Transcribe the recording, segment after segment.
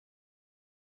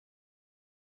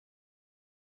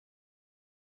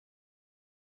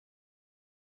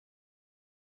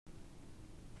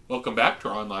Welcome back to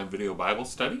our online video Bible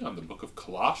study on the book of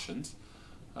Colossians.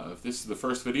 If this is the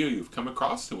first video you've come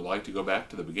across and would like to go back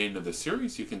to the beginning of the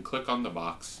series, you can click on the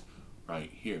box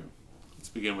right here. Let's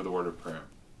begin with a word of prayer.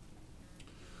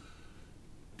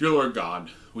 Dear Lord God,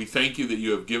 we thank you that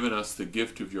you have given us the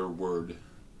gift of your word,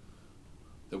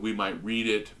 that we might read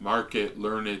it, mark it,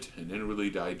 learn it, and inwardly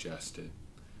digest it.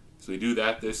 As we do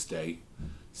that this day,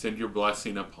 send your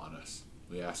blessing upon us.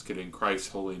 We ask it in Christ's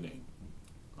holy name.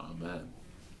 Amen.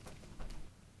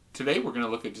 Today we're going to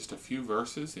look at just a few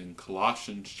verses in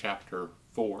Colossians chapter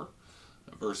 4,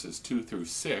 verses 2 through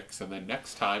 6, and then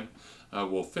next time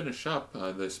we'll finish up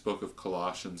this book of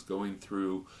Colossians going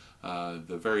through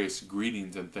the various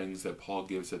greetings and things that Paul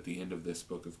gives at the end of this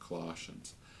book of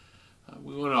Colossians.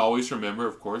 We want to always remember,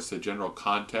 of course, the general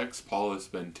context. Paul has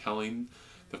been telling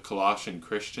the Colossian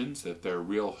Christians that their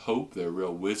real hope, their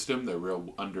real wisdom, their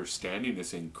real understanding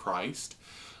is in Christ.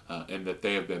 And that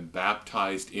they have been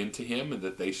baptized into him, and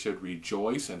that they should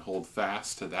rejoice and hold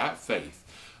fast to that faith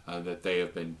that they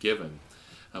have been given.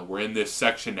 We're in this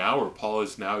section now where Paul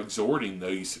is now exhorting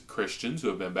these Christians who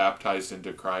have been baptized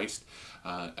into Christ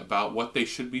about what they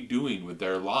should be doing with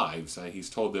their lives. He's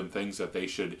told them things that they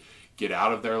should get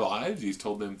out of their lives. He's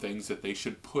told them things that they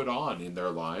should put on in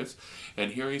their lives.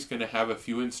 And here he's going to have a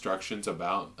few instructions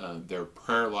about their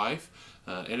prayer life,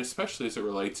 and especially as it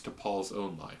relates to Paul's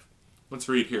own life. Let's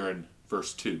read here in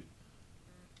verse 2.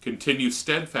 Continue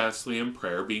steadfastly in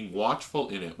prayer, being watchful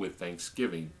in it with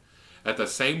thanksgiving. At the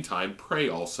same time, pray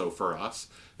also for us,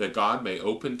 that God may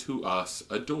open to us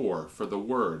a door for the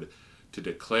word, to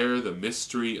declare the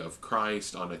mystery of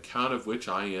Christ, on account of which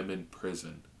I am in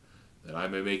prison, that I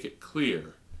may make it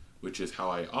clear, which is how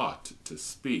I ought to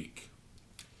speak.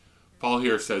 Paul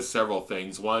here says several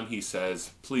things. One, he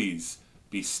says, please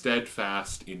be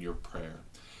steadfast in your prayer.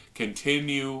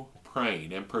 Continue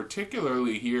praying, and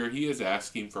particularly here he is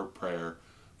asking for prayer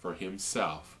for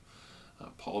himself.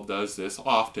 Paul does this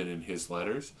often in his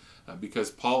letters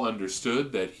because Paul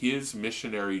understood that his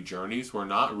missionary journeys were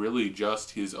not really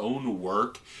just his own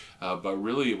work, but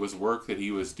really it was work that he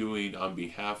was doing on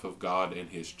behalf of God and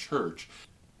his church.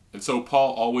 And so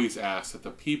Paul always asked that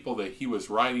the people that he was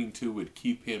writing to would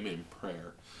keep him in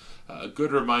prayer. A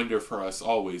good reminder for us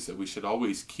always that we should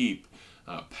always keep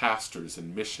pastors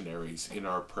and missionaries in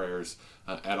our prayers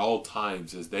at all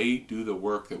times as they do the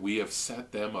work that we have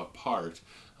set them apart,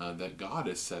 that God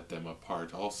has set them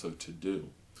apart also to do.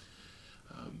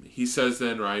 He says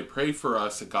then, right, pray for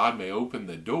us that God may open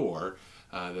the door,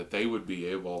 that they would be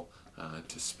able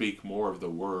to speak more of the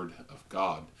Word of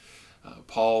God.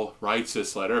 Paul writes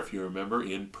this letter, if you remember,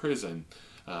 in prison,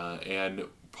 and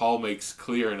Paul makes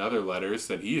clear in other letters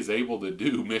that he is able to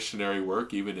do missionary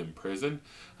work even in prison,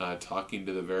 talking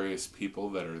to the various people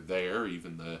that are there,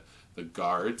 even the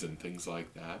guards and things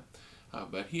like that.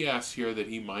 But he asks here that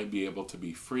he might be able to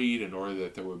be freed in order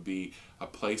that there would be a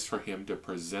place for him to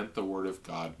present the Word of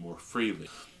God more freely.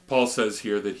 Paul says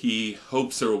here that he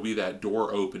hopes there will be that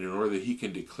door open in order that he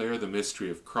can declare the mystery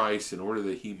of Christ, in order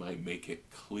that he might make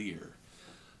it clear.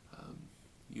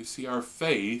 You see, our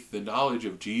faith, the knowledge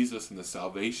of Jesus and the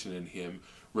salvation in him,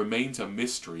 remains a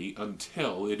mystery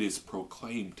until it is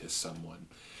proclaimed to someone.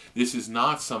 This is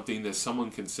not something that someone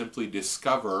can simply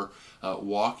discover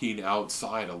walking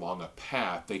outside along a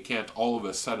path. They can't all of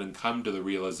a sudden come to the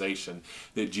realization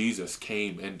that Jesus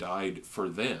came and died for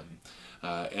them.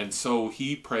 And so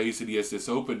he prays that he has this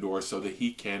open door so that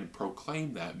he can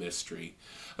proclaim that mystery.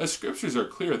 The scriptures are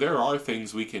clear. There are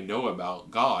things we can know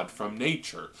about God from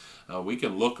nature. We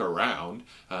can look around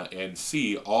and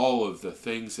see all of the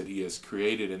things that he has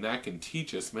created, and that can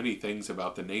teach us many things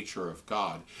about the nature of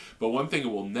God. But one thing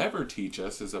it will never teach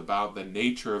us is about the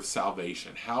nature of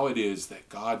salvation, how it is that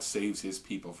God saves his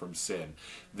people from sin.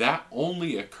 That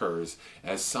only occurs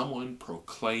as someone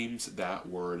proclaims that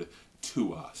word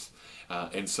to us.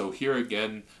 And so here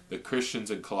again, the Christians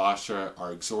in Colossia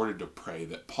are exhorted to pray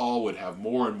that Paul would have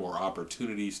more and more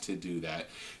opportunities to do that,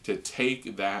 to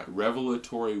take that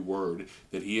revelatory word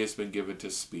that he has been given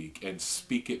to speak and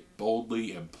speak it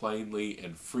boldly and plainly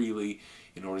and freely,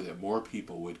 in order that more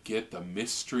people would get the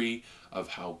mystery of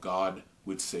how God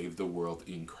would save the world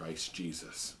in Christ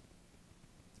Jesus.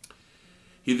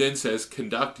 He then says,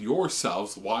 conduct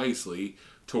yourselves wisely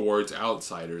towards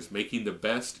outsiders, making the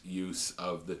best use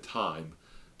of the time.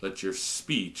 Let your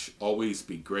speech always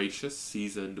be gracious,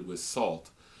 seasoned with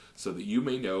salt, so that you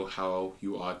may know how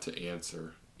you ought to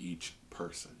answer each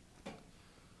person.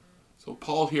 So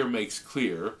Paul here makes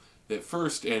clear that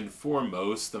first and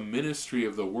foremost, the ministry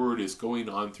of the word is going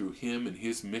on through him and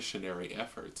his missionary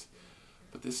efforts.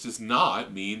 But this does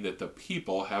not mean that the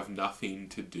people have nothing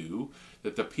to do,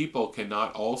 that the people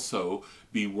cannot also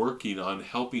be working on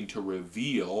helping to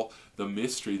reveal the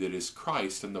mystery that is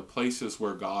Christ in the places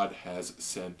where God has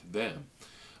sent them.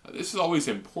 This is always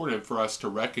important for us to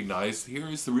recognize. Here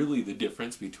is really the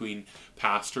difference between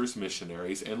pastors,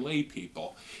 missionaries, and lay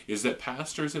people, is that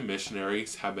pastors and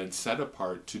missionaries have been set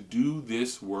apart to do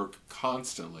this work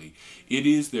constantly. It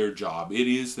is their job. It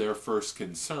is their first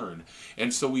concern.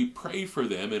 And so we pray for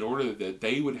them in order that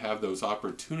they would have those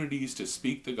opportunities to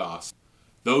speak the gospel.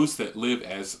 Those that live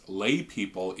as lay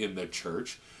people in the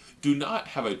church do not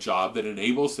have a job that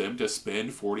enables them to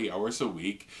spend 40 hours a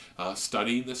week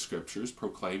studying the Scriptures,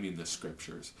 proclaiming the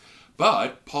Scriptures.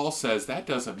 But Paul says that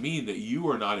doesn't mean that you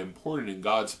are not important in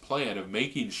God's plan of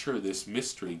making sure this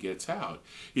mystery gets out.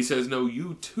 He says, no,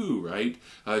 you too, right,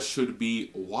 should be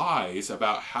wise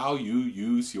about how you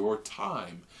use your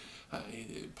time.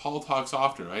 Paul talks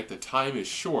often, right, the time is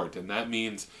short, and that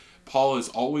means Paul is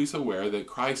always aware that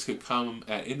Christ could come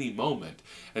at any moment.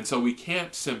 And so we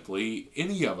can't simply,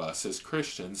 any of us as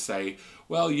Christians, say,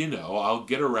 well, I'll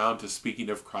get around to speaking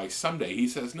of Christ someday. He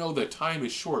says, no, the time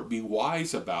is short. Be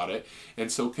wise about it.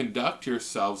 And so conduct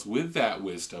yourselves with that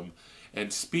wisdom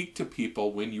and speak to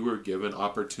people when you are given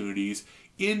opportunities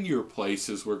in your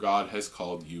places where God has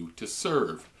called you to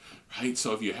serve. Right?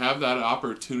 So if you have that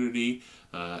opportunity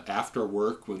after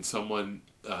work when someone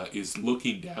is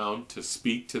looking down, to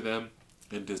speak to them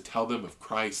and to tell them of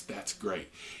Christ, that's great.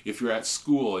 If you're at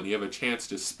school and you have a chance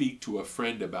to speak to a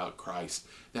friend about Christ,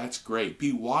 that's great.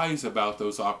 Be wise about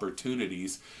those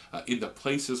opportunities in the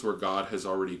places where God has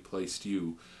already placed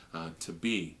you to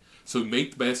be. So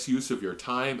make the best use of your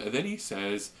time. And then he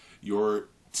says your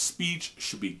speech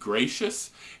should be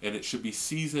gracious and it should be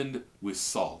seasoned with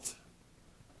salt.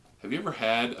 Have you ever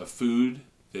had a food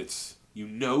that's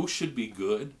should be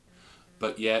good,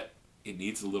 but yet it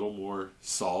needs a little more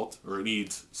salt, or it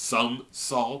needs some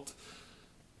salt,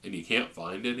 and you can't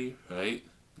find any, right?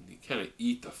 And you kind of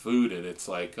eat the food and it's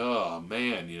like, oh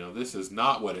man, this is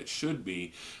not what it should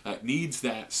be. It needs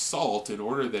that salt in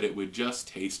order that it would just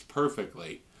taste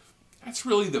perfectly. That's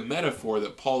really the metaphor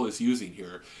that Paul is using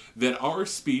here, that our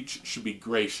speech should be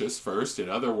gracious first. In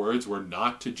other words, we're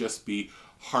not to just be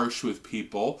harsh with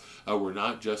people. We're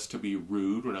not just to be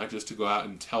rude. We're not just to go out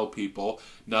and tell people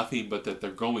nothing but that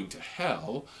they're going to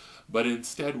hell. But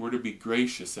instead, we're to be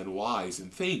gracious and wise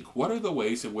and think, what are the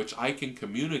ways in which I can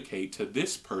communicate to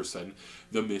this person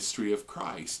the mystery of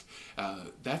Christ?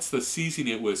 That's the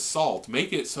seasoning it with salt.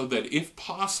 Make it so that, if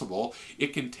possible,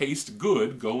 it can taste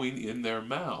good going in their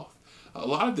mouth. A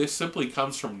lot of this simply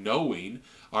comes from knowing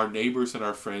our neighbors and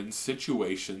our friends'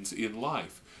 situations in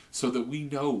life, so that we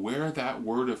know where that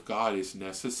Word of God is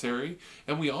necessary,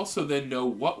 and we also then know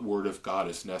what Word of God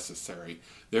is necessary.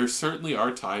 There certainly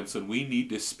are times when we need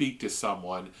to speak to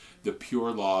someone the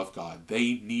pure law of God.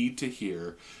 They need to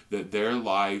hear that their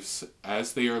lives,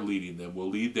 as they are leading them, will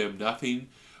lead them nothing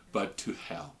but to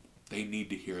hell. They need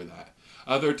to hear that.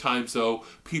 Other times, though,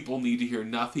 people need to hear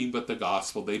nothing but the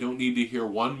gospel. They don't need to hear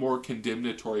one more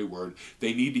condemnatory word.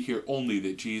 They need to hear only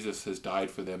that Jesus has died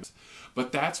for them.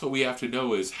 But that's what we have to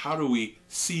know, is how do we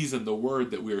season the word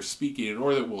that we are speaking in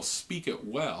order that we'll speak it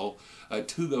well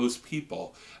to those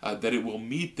people, that it will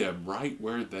meet them right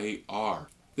where they are.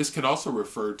 This can also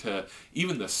refer to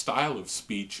even the style of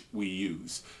speech we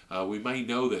use. We might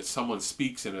know that someone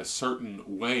speaks in a certain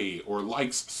way, or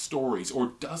likes stories,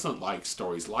 or doesn't like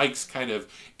stories, likes kind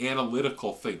of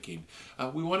analytical thinking.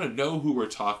 We want to know who we're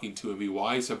talking to and be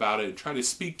wise about it and try to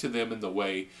speak to them in the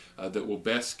way that will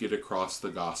best get across the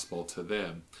gospel to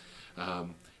them.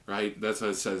 Right? That's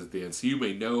what it says at the end. So you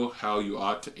may know how you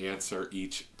ought to answer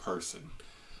each person.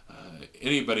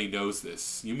 Anybody knows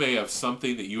this. You may have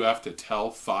something that you have to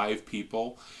tell 5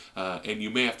 people, and you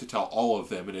may have to tell all of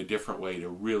them in a different way to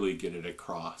really get it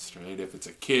across, right? If it's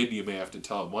a kid, you may have to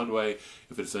tell them one way.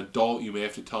 If it's an adult, you may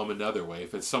have to tell them another way.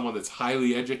 If it's someone that's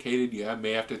highly educated, you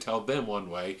may have to tell them one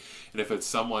way. And if it's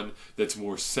someone that's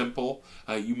more simple,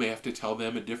 you may have to tell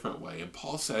them a different way. And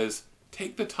Paul says,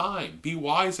 take the time. Be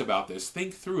wise about this.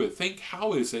 Think through it. Think,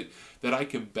 how is it that I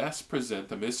can best present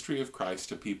the mystery of Christ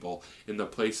to people in the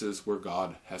places where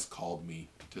God has called me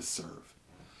to serve?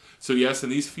 So yes, in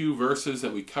these few verses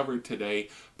that we covered today,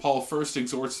 Paul first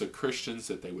exhorts the Christians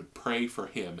that they would pray for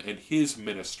him and his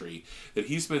ministry, that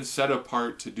he's been set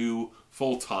apart to do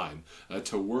full time,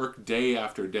 to work day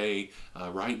after day,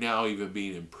 right now even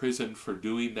being imprisoned for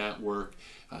doing that work.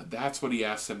 That's what he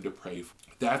asks them to pray for.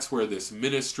 That's where this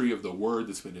ministry of the word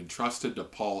that's been entrusted to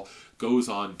Paul goes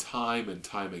on time and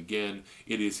time again.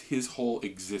 It is his whole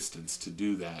existence to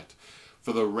do that.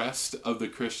 For the rest of the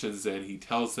Christians then, he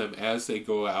tells them as they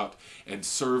go out and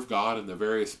serve God in the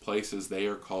various places they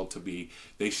are called to be,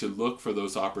 they should look for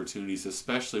those opportunities,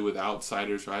 especially with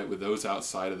outsiders, right, with those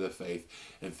outside of the faith,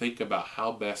 and think about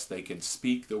how best they can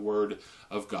speak the word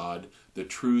of God, the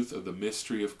truth of the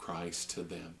mystery of Christ to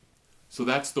them. So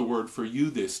that's the word for you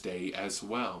this day as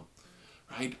well.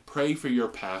 Right? Pray for your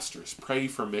pastors, pray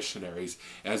for missionaries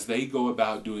as they go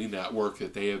about doing that work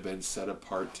that they have been set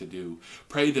apart to do.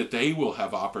 Pray that they will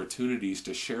have opportunities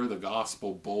to share the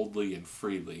gospel boldly and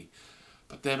freely.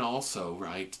 But then also,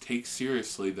 right, take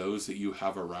seriously those that you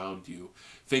have around you.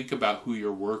 Think about who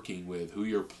you're working with, who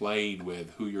you're playing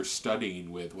with, who you're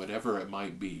studying with, whatever it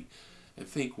might be. And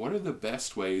think, what are the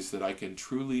best ways that I can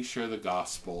truly share the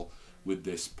gospel with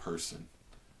this person?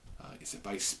 Is it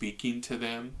by speaking to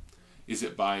them? Is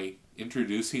it by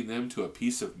introducing them to a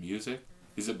piece of music?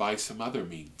 Is it by some other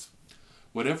means?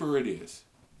 Whatever it is,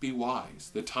 be wise.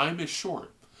 The time is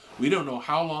short. We don't know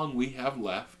how long we have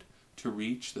left to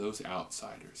reach those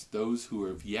outsiders, those who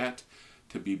have yet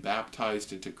to be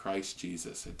baptized into Christ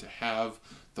Jesus and to have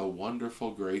the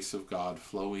wonderful grace of God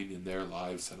flowing in their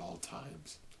lives at all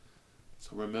times.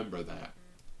 So remember that.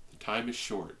 The time is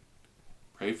short.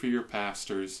 Pray for your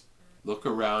pastors. Look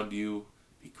around you.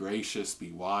 Be gracious, be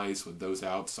wise with those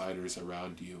outsiders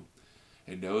around you,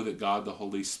 and know that God the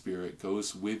Holy Spirit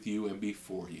goes with you and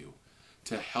before you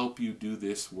to help you do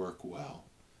this work well,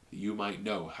 that you might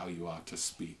know how you ought to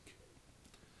speak.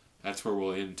 That's where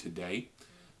we'll end today.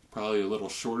 Probably a little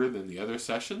shorter than the other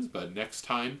sessions, but next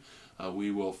time we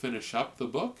will finish up the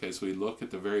book as we look at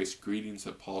the various greetings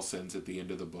that Paul sends at the end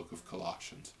of the book of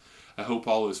Colossians. I hope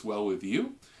all is well with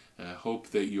you. I hope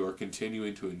that you are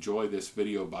continuing to enjoy this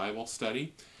video Bible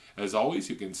study. As always,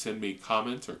 you can send me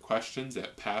comments or questions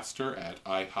at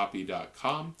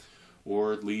pastor@ihoppe.com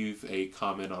or leave a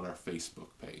comment on our Facebook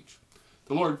page.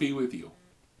 The Lord be with you.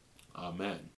 Amen.